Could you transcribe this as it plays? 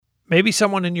Maybe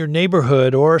someone in your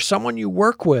neighborhood or someone you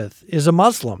work with is a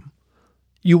Muslim.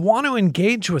 You want to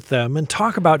engage with them and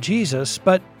talk about Jesus,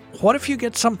 but what if you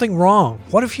get something wrong?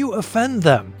 What if you offend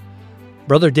them?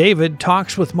 Brother David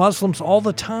talks with Muslims all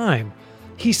the time.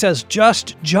 He says,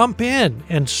 just jump in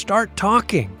and start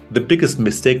talking. The biggest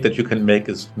mistake that you can make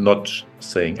is not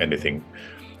saying anything.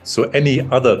 So any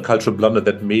other cultural blunder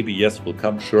that maybe, yes, will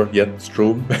come, sure, yeah, it's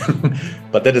true.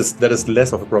 But that is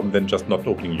less of a problem than just not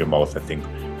opening your mouth, I think.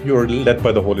 You're led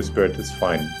by the Holy Spirit, it's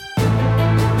fine.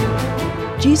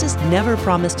 Jesus never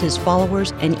promised his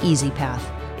followers an easy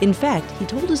path. In fact, he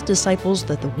told his disciples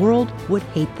that the world would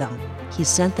hate them. He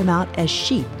sent them out as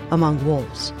sheep among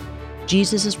wolves.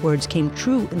 Jesus' words came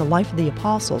true in the life of the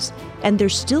apostles, and they're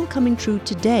still coming true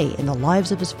today in the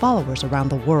lives of his followers around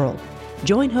the world.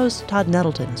 Join host Todd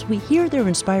Nettleton as we hear their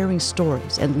inspiring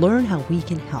stories and learn how we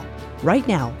can help. Right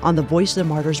now on the Voice of the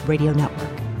Martyrs Radio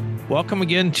Network. Welcome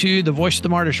again to the Voice of the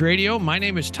Martyrs Radio. My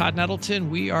name is Todd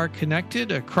Nettleton. We are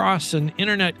connected across an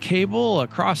internet cable,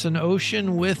 across an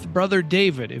ocean with Brother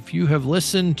David. If you have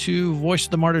listened to Voice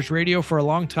of the Martyrs Radio for a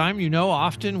long time, you know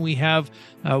often we have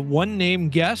one name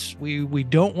guests. We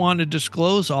don't want to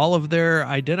disclose all of their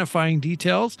identifying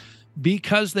details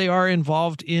because they are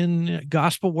involved in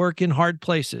gospel work in hard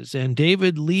places. And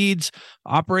David leads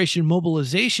Operation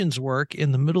Mobilization's work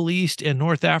in the Middle East and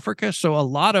North Africa. So a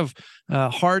lot of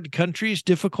hard countries,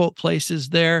 difficult places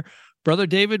there. Brother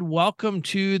David, welcome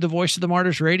to the Voice of the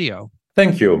Martyrs Radio.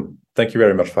 Thank you. Thank you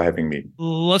very much for having me.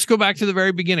 Let's go back to the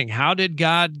very beginning. How did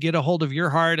God get a hold of your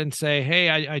heart and say, hey,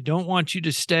 I don't want you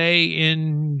to stay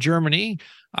in Germany.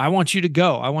 I want you to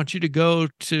go. I want you to go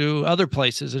to other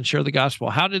places and share the gospel.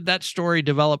 How did that story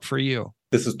develop for you?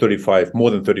 This is more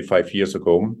than 35 years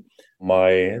ago.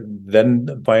 My then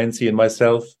fiancé and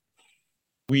myself,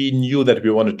 we knew that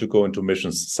we wanted to go into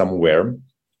missions somewhere.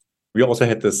 We also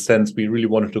had the sense we really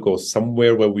wanted to go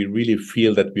somewhere where we really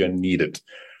feel that we are needed.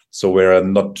 So where are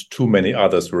not too many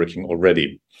others working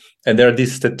already. And there are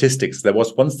these statistics. There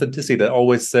was one statistic that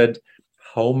always said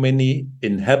how many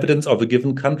inhabitants of a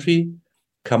given country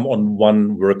come on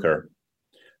one worker.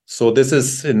 So this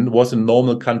was in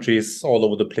normal countries all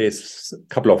over the place,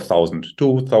 a couple of thousand,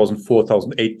 2,000,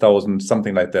 4,000, 8,000,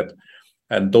 something like that.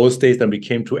 And those days then we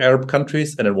came to Arab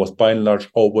countries, and it was by and large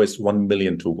always 1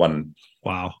 million to 1.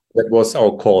 Wow. That was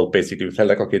our call, basically. We felt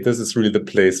like, okay, this is really the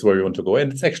place where we want to go.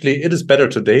 And it is better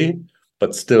today,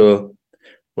 but still,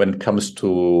 when it comes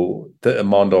to the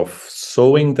amount of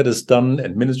sowing that is done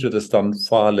and ministry that is done,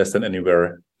 far less than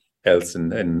anywhere else in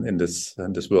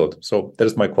this world. So that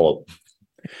is my call.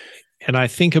 And I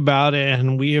think about it,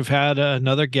 and we have had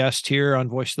another guest here on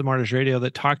Voice of the Martyrs Radio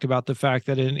that talked about the fact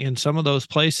that in some of those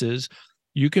places,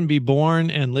 you can be born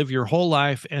and live your whole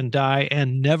life and die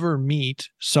and never meet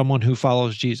someone who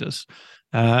follows Jesus.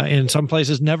 In some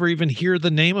places, never even hear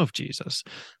the name of Jesus.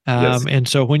 Yes. And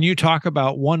so when you talk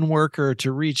about one worker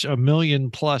to reach 1 million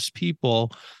plus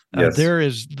people, yes. There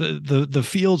is the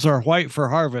fields are white for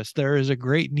harvest. There is a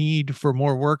great need for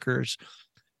more workers.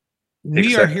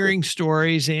 We are hearing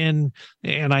stories, and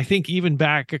I think even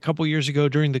back a couple years ago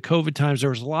during the COVID times, there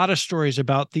was a lot of stories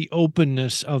about the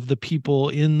openness of the people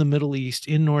in the Middle East,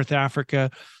 in North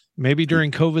Africa. Maybe during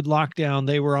COVID lockdown,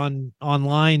 they were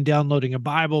online downloading a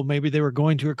Bible. Maybe they were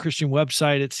going to a Christian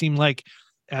website. It seemed like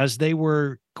as they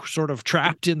were sort of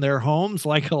trapped in their homes,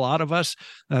 like a lot of us,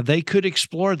 they could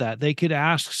explore that. They could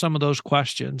ask some of those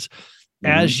questions.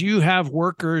 As you have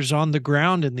workers on the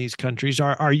ground in these countries,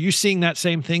 are you seeing that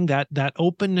same thing, that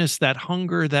openness, that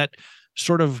hunger, that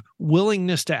sort of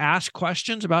willingness to ask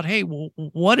questions about, hey, well,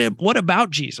 what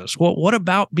about Jesus? What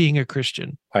about being a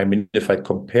Christian? I mean, if I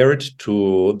compare it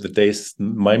to the days,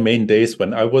 my main days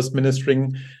when I was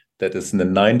ministering, that is in the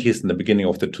 90s and the beginning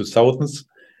of the 2000s,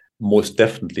 most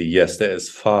definitely, yes, there is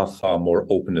far, far more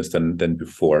openness than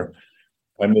before.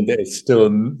 I mean, there is still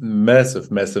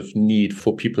massive need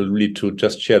for people really to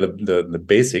just share the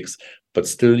basics, but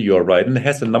still you're right. And it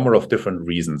has a number of different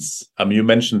reasons. I mean, you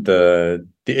mentioned the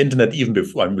internet even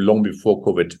before, long before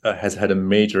COVID has had a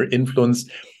major influence.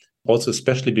 Also,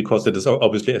 especially because it is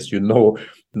obviously, as you know,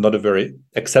 not a very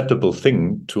acceptable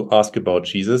thing to ask about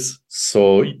Jesus.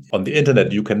 So on the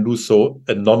internet, you can do so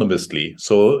anonymously.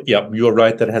 So yeah, you're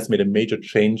right. That has made a major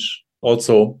change.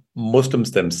 Also,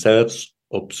 Muslims themselves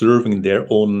observing their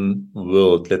own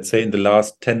world, let's say in the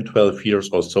last 10, 12 years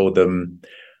or so,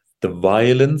 the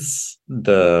violence,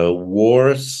 the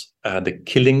wars, the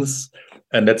killings.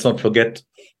 And let's not forget,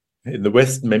 in the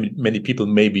West, many people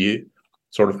may be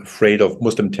sort of afraid of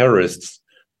Muslim terrorists,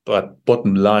 but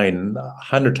bottom line,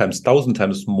 100 times, 1,000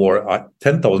 times more,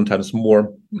 10,000 times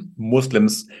more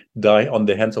Muslims die on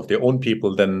the hands of their own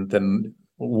people than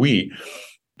we.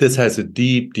 this has a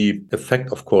deep, deep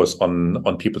effect, of course,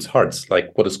 on people's hearts, like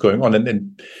what is going on.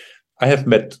 And I have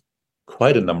met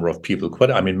quite a number of people,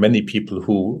 many people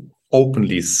who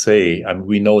openly say, and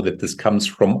we know that this comes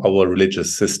from our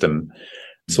religious system.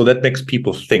 So that makes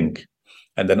people think.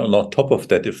 And then on top of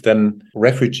that, if then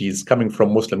refugees coming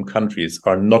from Muslim countries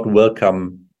are not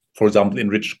welcome, for example, in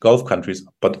rich Gulf countries,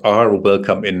 but are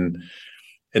welcome in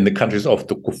the countries of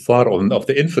the kuffar, of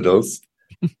the infidels,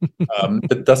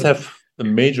 it does have a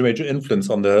major influence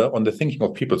on the thinking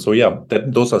of people. So yeah,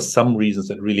 those are some reasons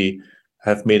that really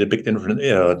have made a big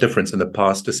difference in the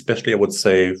past, especially I would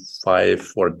say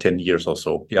 5 or 10 years or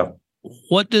so. Yeah.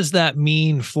 What does that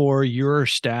mean for your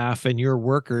staff and your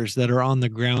workers that are on the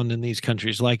ground in these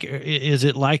countries? Like, is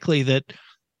it likely that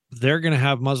they're going to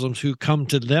have Muslims who come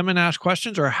to them and ask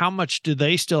questions, or how much do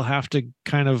they still have to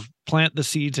kind of plant the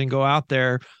seeds and go out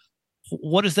there?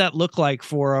 What does that look like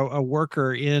for a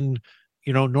worker in,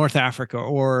 North Africa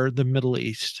or the Middle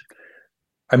East?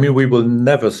 I mean, we will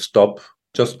never stop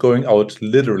just going out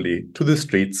literally to the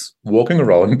streets, walking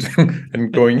around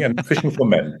and going and fishing for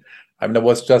men. I mean, I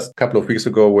was just a couple of weeks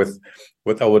ago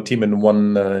with our team in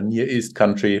one Near East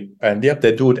country, and yeah,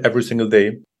 they do it every single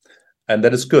day, and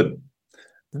that is good.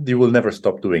 You will never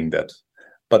stop doing that.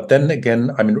 But then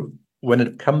again, I mean, when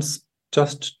it comes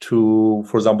just to,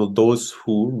 for example, those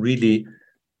who really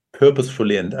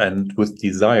purposefully and with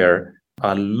desire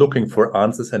are looking for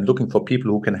answers and looking for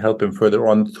people who can help them further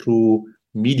on through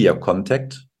media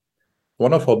contact,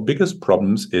 one of our biggest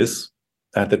problems is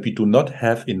that we do not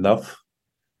have enough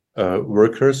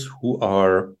workers who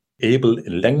are able,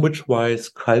 language-wise,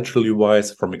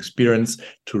 culturally-wise, from experience,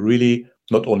 to really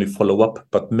not only follow up,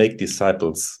 but make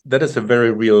disciples. That is a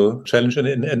very real challenge,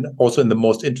 and also in the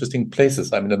most interesting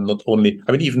places. I mean,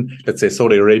 even, let's say,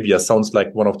 Saudi Arabia sounds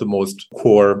like one of the most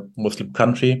core Muslim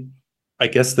country. I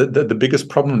guess the biggest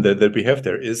problem that we have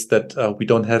there is that we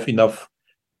don't have enough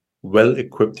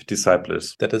well-equipped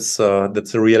disciples. That's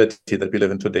a reality that we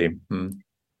live in today.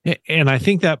 And I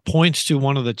think that points to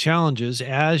one of the challenges,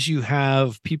 as you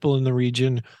have people in the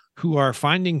region who are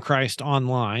finding Christ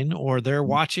online, or they're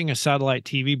watching a satellite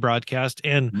TV broadcast,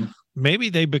 and maybe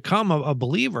they become a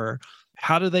believer.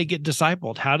 How do they get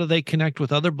discipled? How do they connect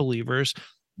with other believers?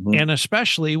 And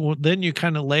especially then you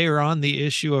kind of layer on the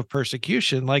issue of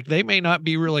persecution. Like, they may not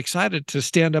be real excited to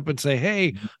stand up and say,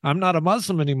 hey, I'm not a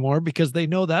Muslim anymore, because they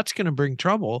know that's going to bring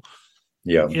trouble.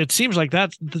 Yeah. It seems like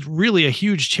that's really a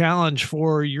huge challenge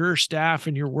for your staff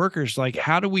and your workers. Like,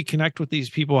 how do we connect with these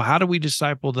people? How do we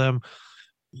disciple them?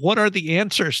 What are the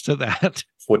answers to that?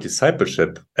 For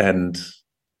discipleship, and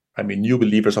I mean, new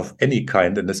believers of any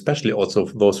kind, and especially also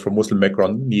those from Muslim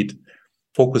background, need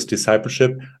focused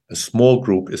discipleship. A small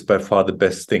group is by far the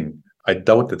best thing. I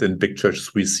doubt that in big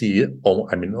churches we see,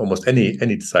 almost any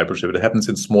discipleship. It happens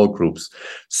in small groups.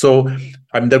 So,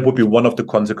 that would be one of the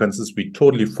consequences. We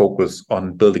totally focus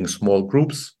on building small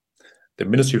groups. The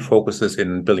ministry focuses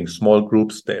in building small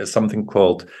groups. There is something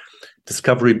called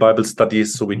Discovery Bible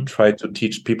Studies. So we try to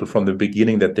teach people from the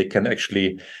beginning that they can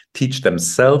actually teach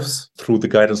themselves through the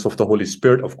guidance of the Holy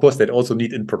Spirit. Of course, they also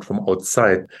need input from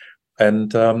outside.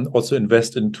 And also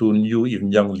invest into new,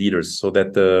 even young leaders, so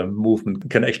that the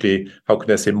movement can actually,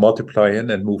 multiply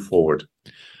and move forward.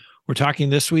 We're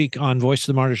talking this week on Voice of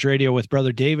the Martyrs Radio with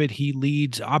Brother David. He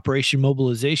leads Operation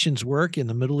Mobilization's work in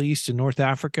the Middle East and North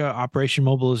Africa. Operation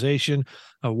Mobilization,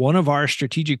 one of our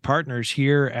strategic partners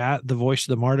here at the Voice of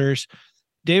the Martyrs.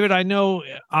 David, I know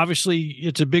obviously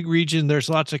it's a big region. There's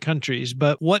lots of countries,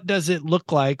 but what does it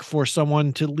look like for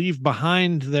someone to leave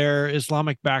behind their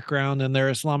Islamic background and their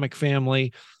Islamic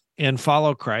family and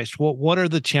follow Christ? What are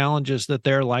the challenges that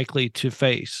they're likely to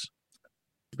face?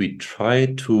 We try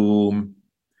to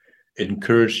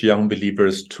encourage young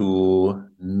believers to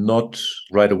not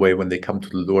right away, when they come to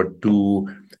the Lord, do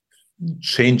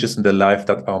changes in their life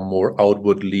that are more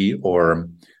outwardly or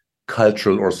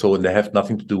cultural or so, and they have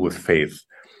nothing to do with faith.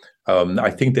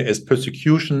 I think there is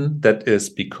persecution that is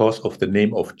because of the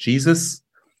name of Jesus,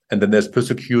 and then there's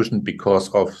persecution because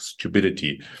of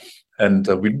stupidity. And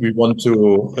we want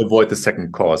to avoid the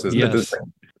second cause, isn't it?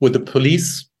 With the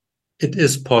police, it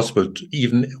is possible to,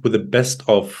 even with the best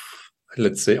of,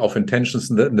 let's say, of intentions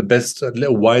and the best,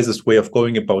 wisest way of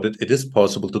going about it, it is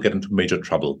possible to get into major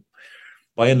trouble.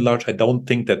 By and large, I don't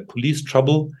think that police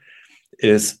trouble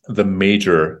is the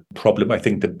major problem. I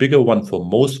think the bigger one for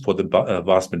the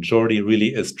vast majority, really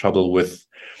is trouble with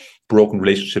broken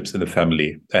relationships in the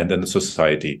family and in the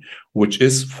society, which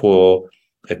is for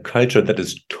a culture that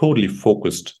is totally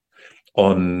focused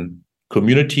on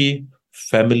community,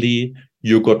 family.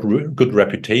 You got good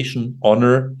reputation,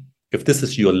 honor, if this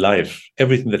is your life,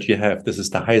 everything that you have, this is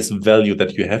the highest value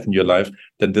that you have in your life,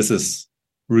 then this is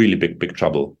really big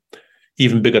trouble.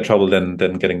 Even bigger trouble than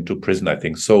getting to prison, I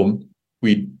think. So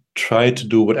we try to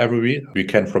do whatever we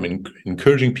can from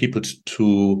encouraging people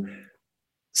to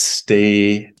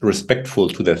stay respectful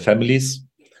to their families.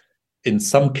 In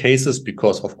some cases,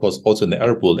 because of course, also in the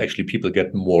Arab world, actually people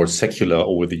get more secular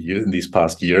over the years, in these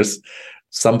past years.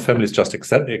 Some families just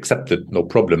accept it, no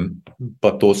problem.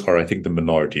 But those are, I think, the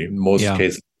minority. In most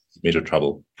cases, major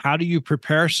trouble. How do you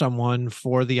prepare someone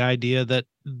for the idea that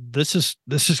this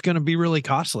is going to be really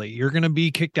costly? You're going to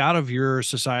be kicked out of your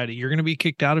society. You're going to be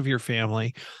kicked out of your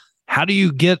family. How do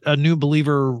you get a new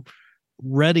believer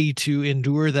ready to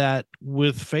endure that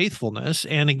with faithfulness?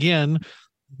 And again,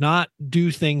 not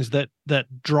do things that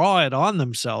draw it on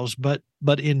themselves, but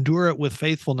endure it with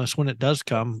faithfulness when it does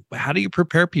come. How do you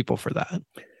prepare people for that?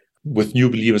 With new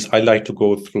believers, I like to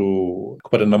go through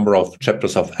quite a number of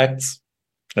chapters of Acts.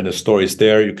 And the stories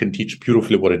there, you can teach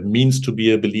beautifully what it means to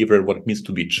be a believer, what it means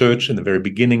to be church in the very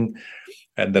beginning,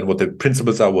 and then what the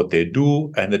principles are, what they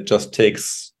do. And it just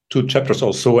takes 2 chapters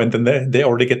or so, and then they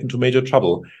already get into major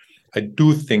trouble. I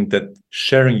do think that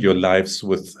sharing your lives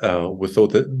with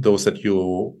those that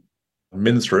you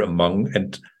minister among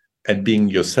and being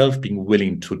yourself, being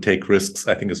willing to take risks,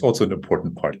 I think is also an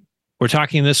important part. We're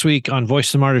talking this week on Voice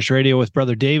of the Martyrs Radio with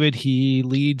Brother David. He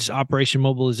leads Operation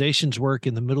Mobilization's work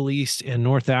in the Middle East and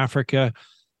North Africa.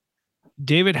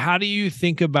 David, how do you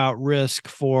think about risk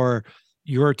for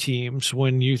your teams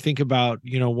when you think about,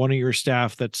 one of your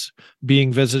staff that's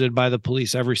being visited by the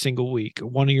police every single week,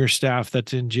 one of your staff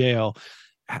that's in jail?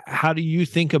 How do you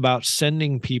think about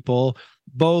sending people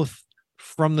both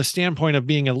from the standpoint of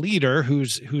being a leader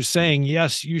who's saying,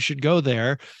 yes, you should go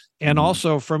there, and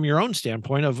also from your own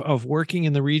standpoint of working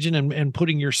in the region and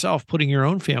putting your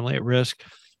own family at risk?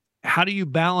 How do you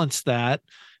balance that?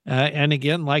 And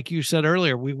again, like you said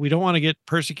earlier, we don't want to get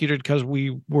persecuted because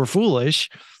we were foolish.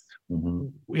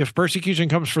 Mm-hmm. If persecution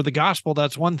comes for the gospel,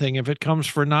 that's one thing. If it comes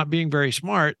for not being very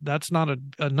smart, that's not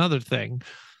another thing.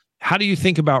 How do you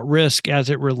think about risk as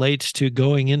it relates to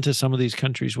going into some of these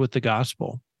countries with the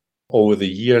gospel? Over the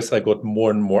years, I got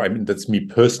more and more, that's me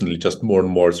personally, just more and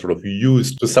more sort of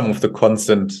used to some of the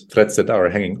constant threats that are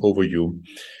hanging over you.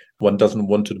 One doesn't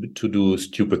want to do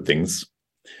stupid things.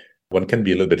 One can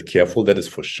be a little bit careful, that is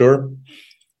for sure.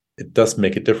 It does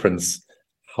make a difference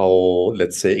how,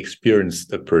 let's say,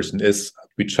 experienced a person is.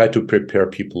 We try to prepare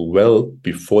people well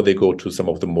before they go to some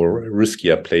of the more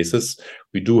riskier places.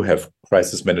 We do have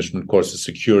crisis management courses,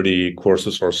 security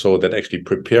courses or so that actually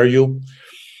prepare you.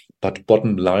 But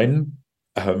bottom line,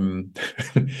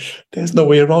 there's no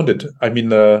way around it.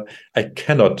 I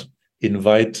cannot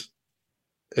invite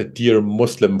a dear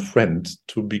Muslim friend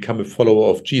to become a follower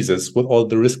of Jesus with all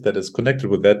the risk that is connected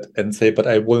with that and say, but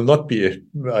I'm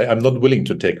not willing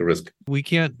to take a risk. We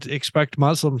can't expect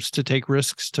Muslims to take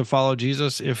risks to follow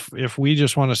Jesus if we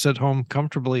just want to sit home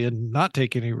comfortably and not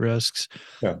take any risks.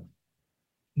 Yeah.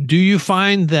 Do you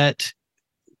find that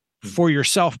for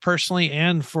yourself personally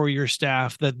and for your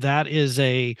staff, that is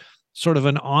a sort of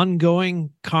an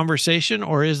ongoing conversation,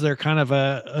 or is there kind of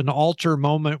an altar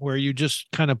moment where you just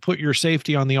kind of put your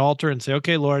safety on the altar and say,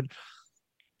 okay, Lord,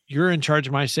 you're in charge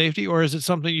of my safety? Or is it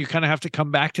something you kind of have to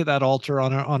come back to that altar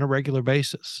on a regular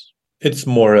basis? It's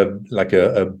more like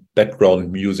a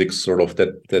background music sort of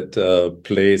that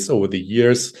plays over the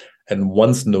years. And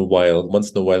once in a while,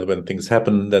 when things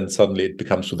happen, then suddenly it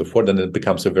becomes to the fore, and it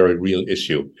becomes a very real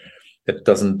issue. It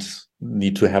doesn't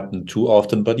need to happen too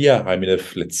often. But yeah,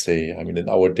 if let's say, in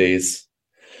our days,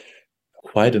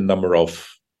 quite a number of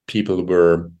people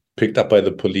were picked up by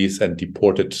the police and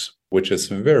deported, which is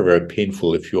very, very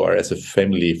painful if you are as a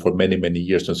family for many, many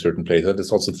years in a certain place. That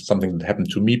is also something that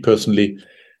happened to me personally.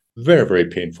 Very, very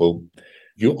painful.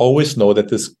 You always know that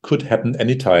this could happen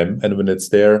anytime. And when it's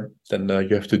there, then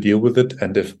you have to deal with it.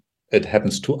 And if it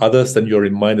happens to others, then you're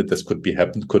reminded this could be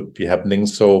happening.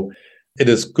 So it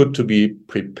is good to be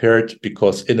prepared,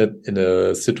 because in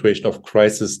a situation of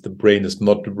crisis, the brain is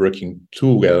not working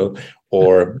too well,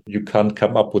 or you can't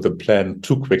come up with a plan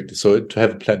too quickly. So to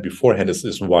have a plan beforehand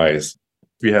is wise.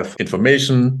 We have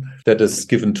information that is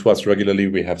given to us regularly.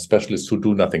 We have specialists who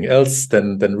do nothing else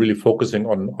than really focusing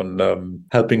on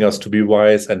helping us to be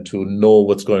wise and to know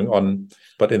what's going on.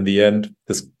 But in the end,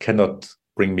 this cannot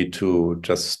bring me to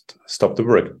just stop the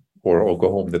work or go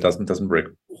home. That doesn't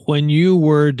work. When you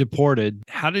were deported,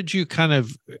 how did you kind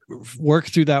of work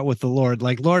through that with the Lord?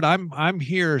 Like, Lord, I'm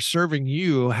here serving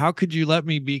you. How could you let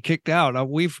me be kicked out?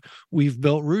 We've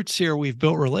built roots here. We've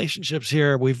built relationships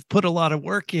here. We've put a lot of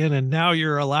work in, and now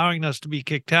you're allowing us to be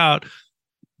kicked out.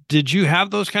 Did you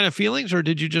have those kind of feelings, or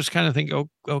did you just kind of think, oh,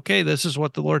 okay, this is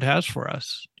what the Lord has for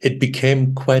us? It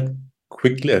became quite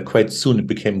quickly, quite soon, it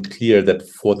became clear that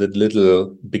for the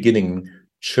little beginning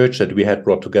church that we had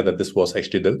brought together, this was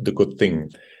actually the good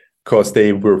thing, because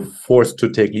they were forced to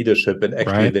take leadership, and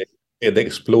actually they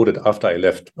exploded after I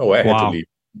left. Oh, I had to leave.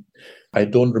 I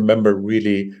don't remember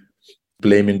really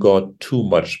blaming God too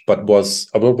much, but what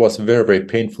was very, very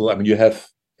painful. I mean, you have,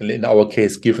 in our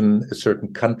case, given a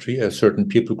certain country, a certain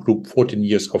people group, 14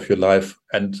 years of your life.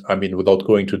 And I mean, without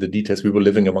going to the details, we were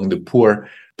living among the poor,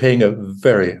 paying a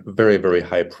very, very, very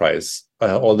high price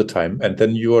all the time. And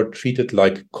then you are treated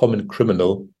like a common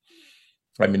criminal.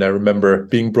 I mean, I remember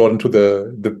being brought into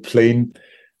the plane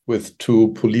with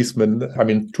 2 policemen. I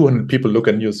mean, 200 people look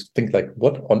and you think like,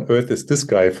 what on earth is this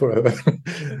guy for?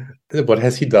 What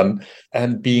has he done?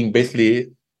 And being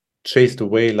basically chased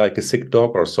away like a sick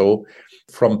dog or so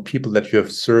from people that you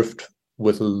have served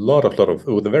with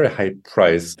with a very high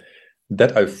price,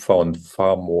 that I found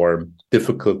far more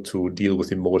difficult to deal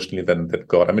with emotionally than that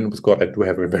God. I mean, with God, I do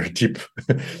have a very deep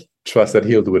trust that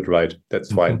he'll do it right.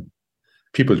 That's fine.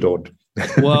 People don't.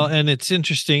 Well, and it's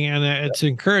interesting and it's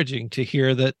encouraging to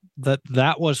hear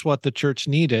that was what the church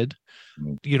needed.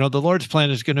 You know, the Lord's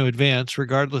plan is going to advance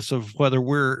regardless of whether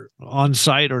we're on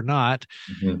site or not.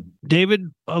 David,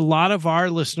 a lot of our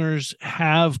listeners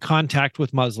have contact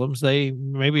with Muslims.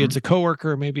 Maybe it's a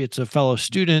coworker, maybe it's a fellow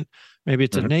student, maybe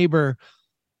it's a neighbor.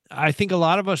 I think a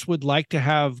lot of us would like to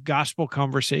have gospel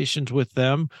conversations with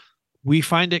them. We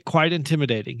find it quite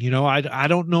intimidating. You know, I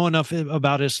don't know enough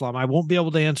about Islam. I won't be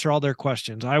able to answer all their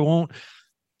questions. I won't.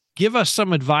 Give us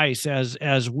some advice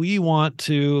as we want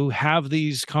to have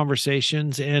these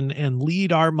conversations and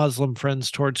lead our Muslim friends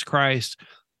towards Christ.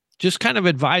 Just kind of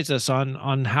advise us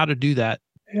on how to do that.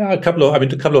 Yeah, a couple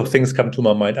of things come to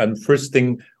my mind. And first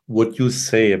thing, what you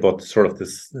say about sort of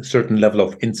this certain level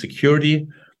of insecurity,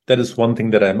 that is one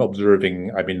thing that I'm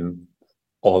observing, I mean,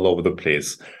 all over the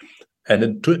place.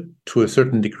 And to a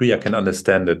certain degree, I can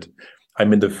understand it. I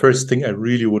mean, the first thing I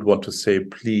really would want to say,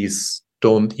 please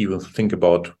don't even think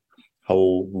about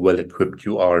how well equipped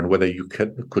you are and whether you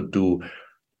could do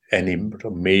any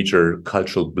major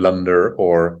cultural blunder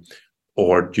or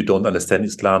you don't understand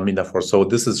Islam enough or so.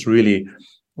 This is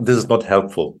not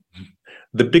helpful.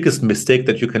 The biggest mistake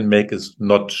that you can make is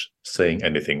not saying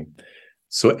anything.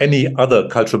 So any other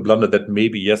cultural blunder that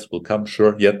maybe, yes, will come,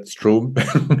 sure, yeah, it's true.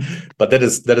 But that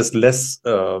is less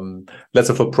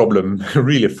of a problem,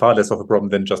 really far less of a problem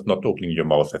than just not opening your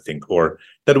mouth, I think. Or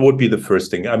that would be the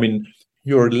first thing. I mean,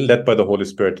 you're led by the Holy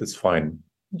Spirit, it's fine.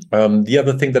 The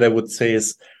other thing that I would say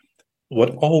is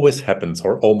what always happens,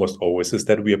 or almost always, is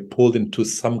that we are pulled into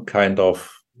some kind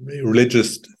of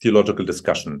religious theological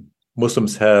discussion.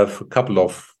 Muslims have a couple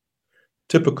of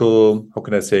typical, how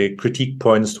can I say, critique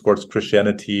points towards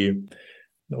Christianity,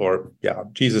 or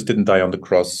Jesus didn't die on the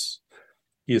cross.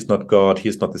 He is not God. He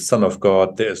is not the Son of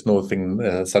God. There is no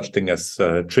such thing as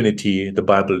Trinity. The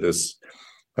Bible is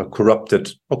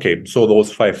corrupted. Okay, so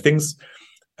those 5 things.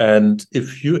 And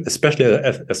if you, especially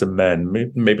as a man,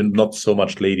 maybe not so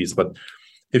much ladies, but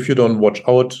if you don't watch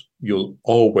out, you'll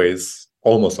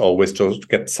almost always just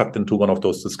get sucked into one of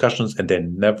those discussions, and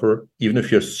then never, even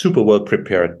if you're super well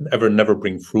prepared, never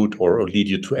bring fruit or lead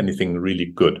you to anything really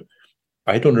good.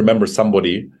 I don't remember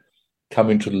somebody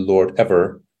coming to the Lord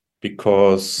ever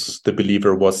because the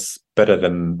believer was better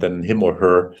than him or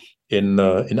her in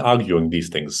arguing these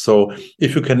things. So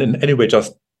if you can in any way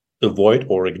just avoid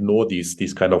or ignore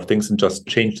these kind of things and just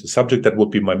change the subject, that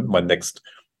would be my next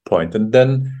point. And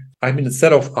then, I mean,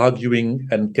 instead of arguing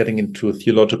and getting into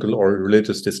theological or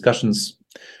religious discussions,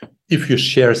 if you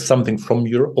share something from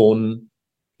your own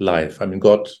life, I mean,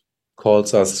 God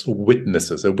calls us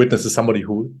witnesses. A witness is somebody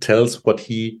who tells what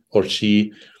he or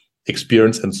she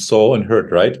experienced and saw and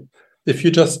heard, right? If you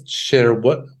just share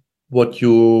what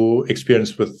you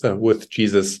experienced with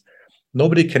Jesus,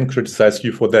 nobody can criticize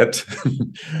you for that.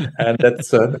 And that's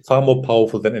far more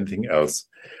powerful than anything else.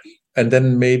 And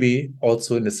then maybe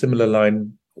also in a similar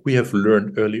line, we have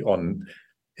learned early on,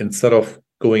 instead of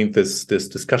going this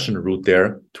discussion route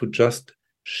there, to just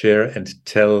share and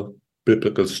tell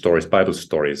biblical stories, Bible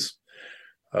stories.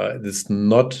 It's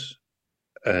not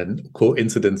a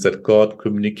coincidence that God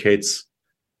communicates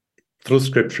through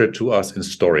scripture to us in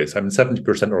stories. I mean,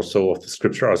 70% or so of the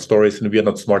scripture are stories, and we are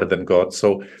not smarter than God.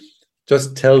 So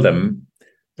just tell them,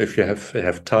 if you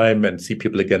have time and see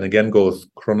people again, go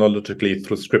chronologically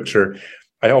through scripture.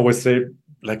 I always say,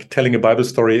 like, telling a Bible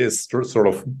story is sort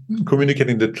of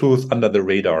communicating the truth under the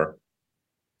radar.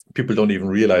 People don't even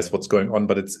realize what's going on,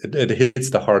 but it hits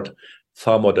the heart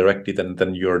far more directly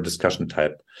than your discussion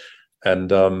type.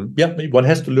 And one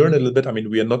has to learn a little bit. I mean,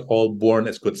 we are not all born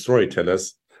as good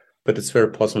storytellers, but it's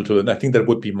very possible to learn. I think that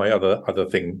would be my other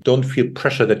thing. Don't feel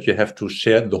pressure that you have to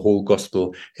share the whole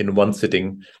gospel in one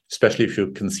sitting, especially if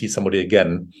you can see somebody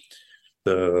again.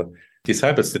 The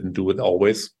disciples didn't do it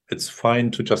always. It's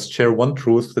fine to just share one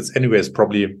truth. That's anyways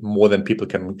probably more than people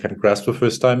can grasp the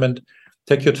first time, and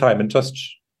take your time and just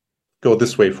go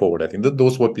this way forward. I think that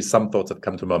those would be some thoughts that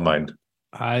come to my mind.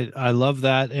 I love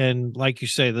that. And like you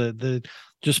say, the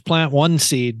just plant one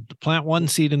seed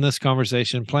in this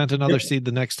conversation, plant another seed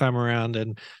the next time around,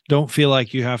 and don't feel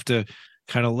like you have to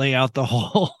kind of lay out the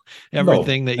whole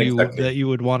everything that you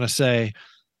would want to say.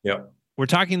 Yeah. We're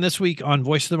talking this week on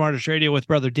Voice of the Martyrs Radio with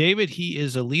Brother David. He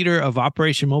is a leader of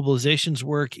Operation Mobilization's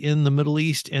work in the Middle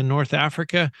East and North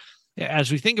Africa.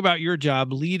 As we think about your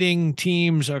job leading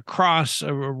teams across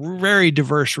a very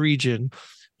diverse region,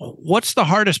 what's the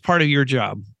hardest part of your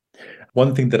job?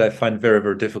 One thing that I find very,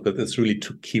 very difficult is really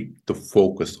to keep the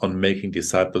focus on making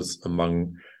disciples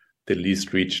among the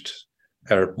least reached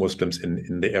Arab Muslims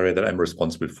in the area that I'm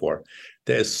responsible for.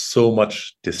 There is so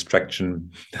much distraction.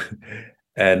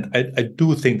 And I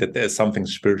do think that there is something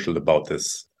spiritual about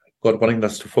this. God wanting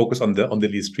us to focus on the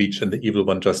least reached, and the evil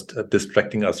one just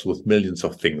distracting us with millions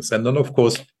of things. And then, of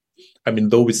course, I mean,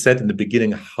 though we said in the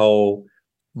beginning how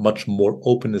much more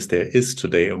openness there is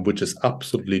today, and which is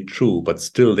absolutely true, but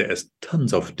still there is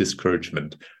tons of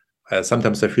discouragement.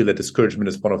 Sometimes I feel that discouragement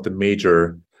is one of the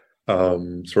major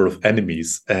sort of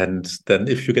enemies. And then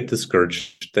if you get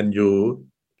discouraged, then you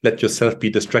let yourself be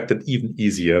distracted even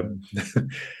easier.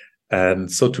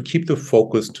 And so to keep the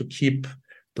focus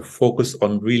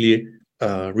on really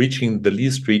reaching the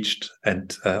least reached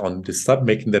and on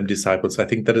making them disciples, I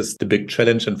think that is the big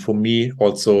challenge. And for me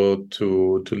also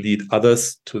to lead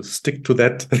others to stick to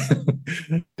that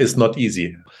is not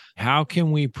easy. How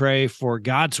can we pray for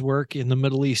God's work in the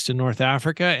Middle East and North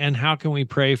Africa? And how can we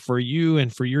pray for you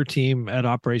and for your team at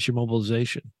Operation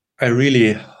Mobilization? I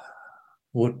really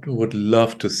would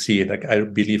love to see it. Like, I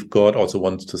believe God also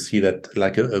wants to see that,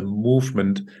 like a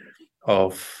movement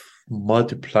of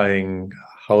multiplying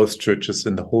house churches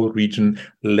in the whole region,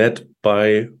 led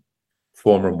by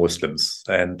former Muslims.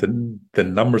 And the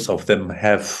numbers of them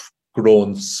have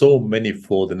grown so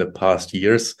many-fold in the past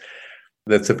years.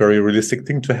 That's a very realistic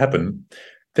thing to happen.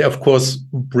 They, of course,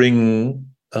 bring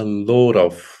a lot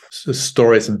of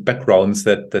stories and backgrounds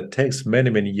that takes many,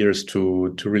 many years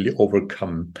to really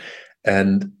overcome.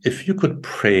 And if you could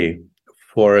pray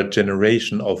for a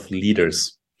generation of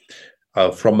leaders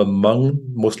from among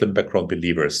Muslim background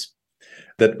believers,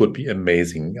 that would be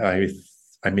amazing. I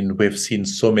mean, we've seen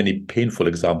so many painful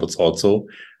examples also.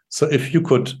 So if you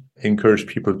could encourage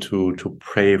people to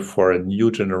pray for a new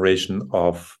generation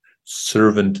of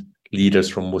servant leaders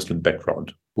from Muslim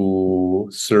background who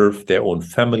serve their own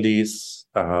families,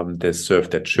 they serve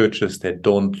their churches, they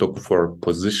don't look for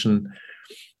position,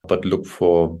 but look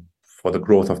for the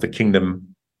growth of the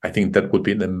kingdom, I think that would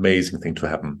be an amazing thing to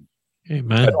happen.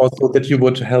 Amen. And also that you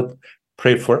would help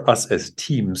pray for us as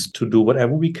teams to do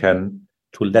whatever we can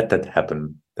to let that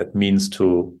happen. That means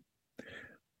to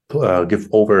give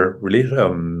over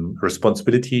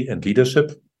responsibility and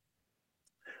leadership,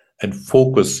 and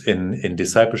focus in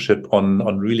discipleship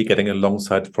on really getting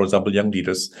alongside, for example, young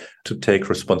leaders to take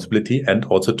responsibility, and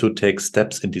also to take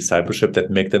steps in discipleship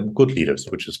that make them good leaders,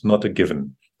 which is not a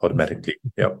given automatically.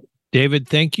 Yeah. David,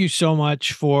 thank you so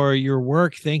much for your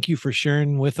work. Thank you for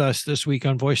sharing with us this week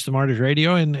on Voice of the Martyrs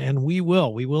Radio. And we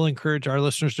will encourage our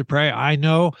listeners to pray. I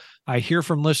know I hear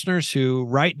from listeners who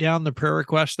write down the prayer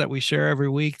requests that we share every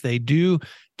week. They do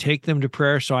take them to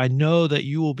prayer. So I know that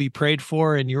you will be prayed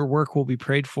for and your work will be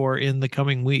prayed for in the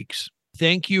coming weeks.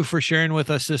 Thank you for sharing with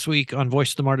us this week on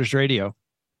Voice of the Martyrs Radio.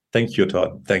 Thank you,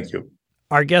 Todd. Thank you.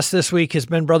 Our guest this week has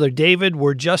been Brother David.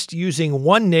 We're just using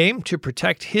one name to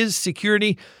protect his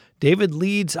security. David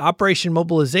leads Operation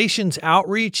Mobilization's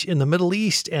outreach in the Middle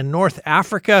East and North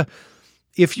Africa.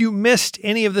 If you missed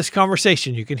any of this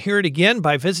conversation, you can hear it again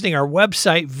by visiting our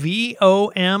website,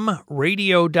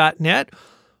 VOMradio.net,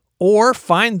 or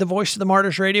find the Voice of the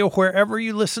Martyrs Radio wherever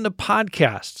you listen to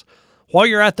podcasts. While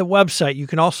you're at the website, you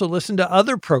can also listen to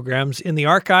other programs in the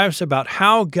archives about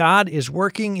how God is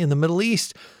working in the Middle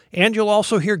East, and you'll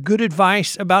also hear good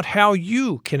advice about how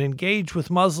you can engage with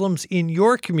Muslims in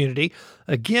your community.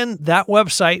 Again, that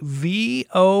website,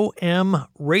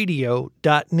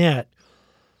 VOMradio.net.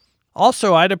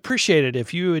 Also, I'd appreciate it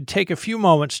if you would take a few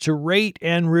moments to rate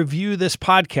and review this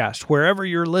podcast wherever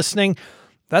you're listening.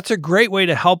 That's a great way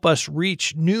to help us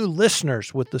reach new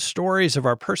listeners with the stories of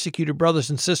our persecuted brothers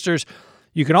and sisters.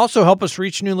 You can also help us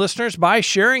reach new listeners by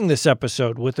sharing this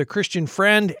episode with a Christian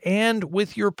friend and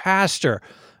with your pastor.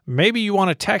 Maybe you want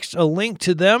to text a link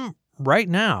to them right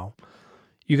now.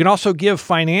 You can also give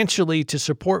financially to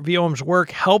support VOM's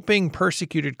work, helping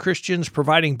persecuted Christians,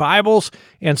 providing Bibles,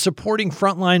 and supporting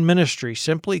frontline ministry.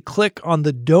 Simply click on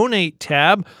the Donate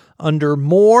tab under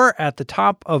More at the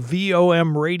top of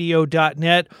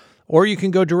vomradio.net, or you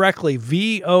can go directly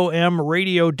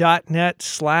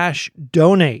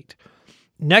vomradio.net/donate.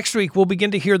 Next week, we'll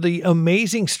begin to hear the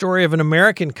amazing story of an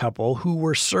American couple who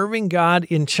were serving God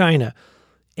in China,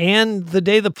 and the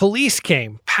day the police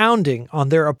came pounding on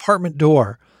their apartment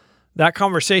door. That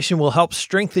conversation will help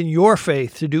strengthen your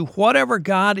faith to do whatever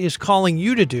God is calling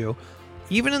you to do,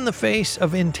 even in the face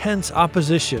of intense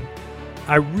opposition.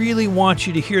 I really want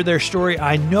you to hear their story.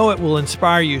 I know it will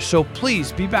inspire you, so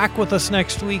please be back with us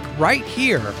next week right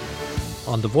here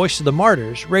on the Voice of the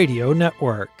Martyrs Radio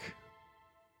Network.